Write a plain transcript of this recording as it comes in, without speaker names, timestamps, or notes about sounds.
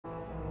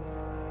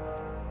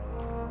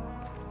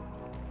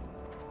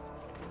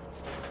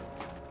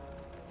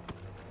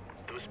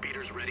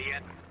speeders ready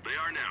yet? They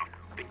are now.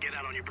 Then get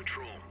out on your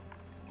patrol.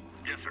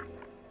 Yes, sir.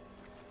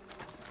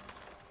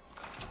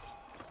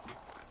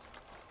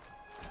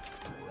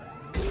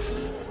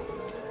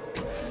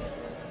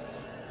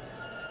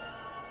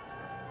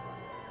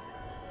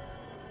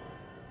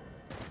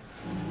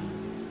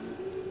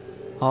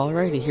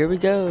 Alrighty, here we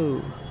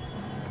go.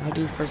 I'll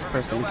do first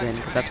person again,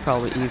 because that's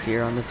probably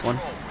easier on this one.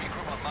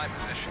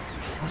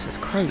 This is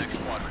crazy.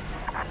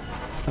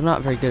 I'm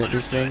not very good at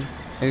these things.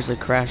 I usually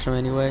crash them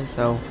anyway,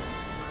 so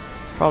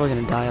probably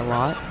gonna die a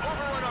lot.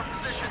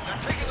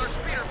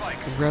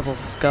 Rebel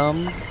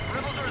scum,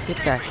 get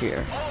back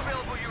here.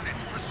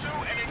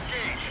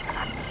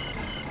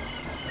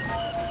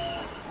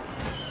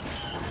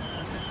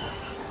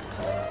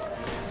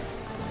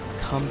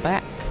 Come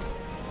back.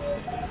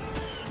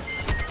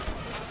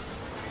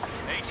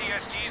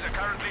 ATSTs are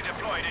currently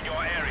deployed in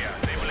your area.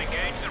 They will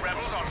engage the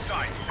rebels on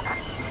site.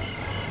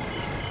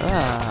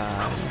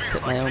 Ah, I just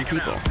hit my own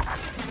people.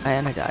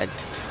 And I died.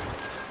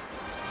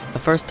 The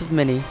first of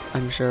many,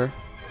 I'm sure.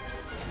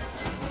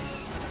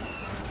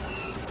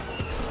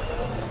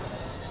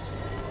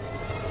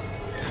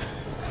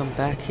 Come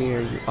back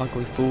here, you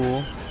ugly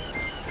fool.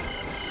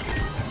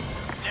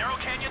 Narrow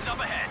canyons up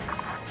ahead.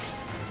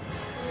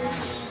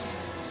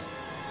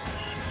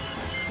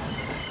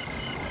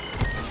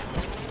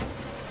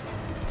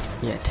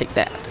 Yeah, take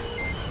that.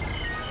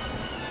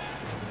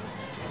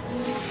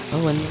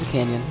 Oh, into the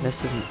canyon.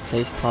 This isn't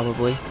safe,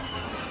 probably.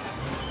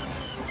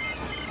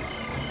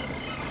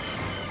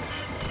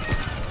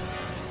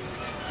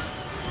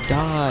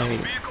 Die.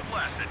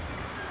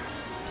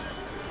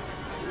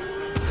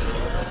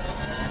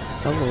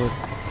 Oh lord.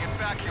 Get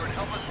back here and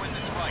help us win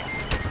this fight.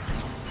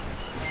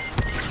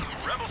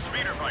 Rebel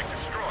speeder bike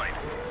destroyed.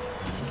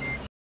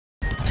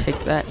 Take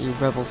that, you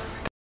rebels.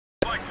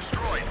 Bike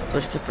destroyed. That's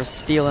what you get for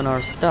stealing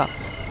our stuff.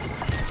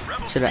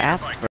 Should have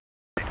asked for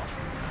it.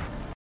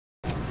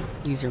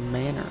 Use your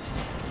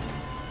manners.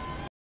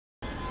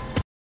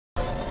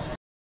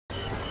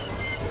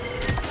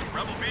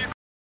 Rebel vehicle.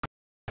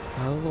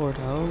 Oh lord,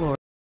 oh lord,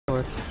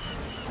 lord.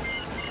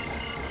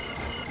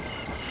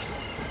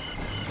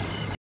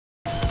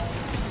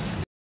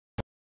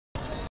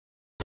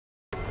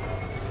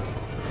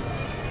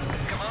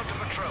 Come out to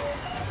patrol.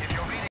 If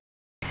you're reading,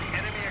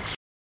 enemy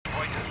extraction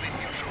point has been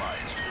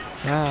neutralized.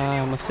 Ah,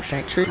 I'm gonna sit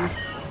back tree.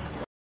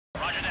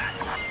 Roger that.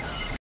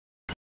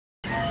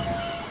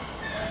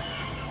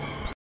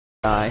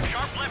 Die.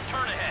 Sharp left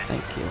turn ahead.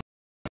 Thank you.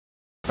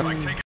 Bike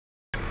taken.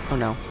 Oh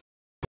no.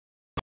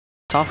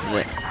 Top of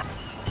it.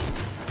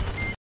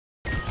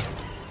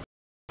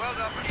 Well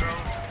done, patrol.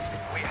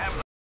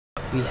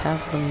 We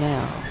have them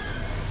now.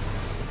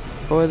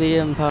 For the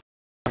Empire.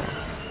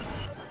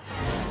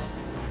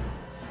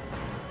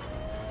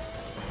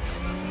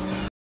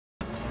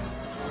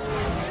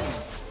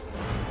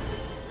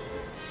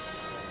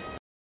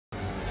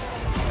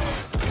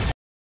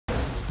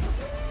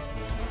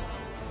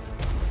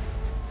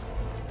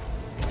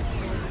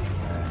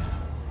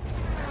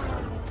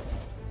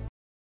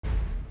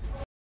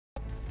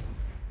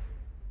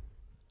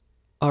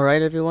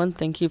 Alright everyone,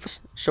 thank you for this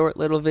short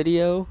little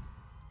video.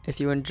 If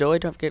you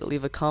enjoyed, don't forget to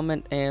leave a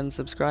comment and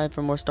subscribe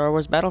for more Star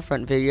Wars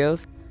Battlefront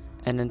videos.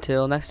 And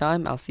until next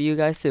time, I'll see you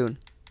guys soon.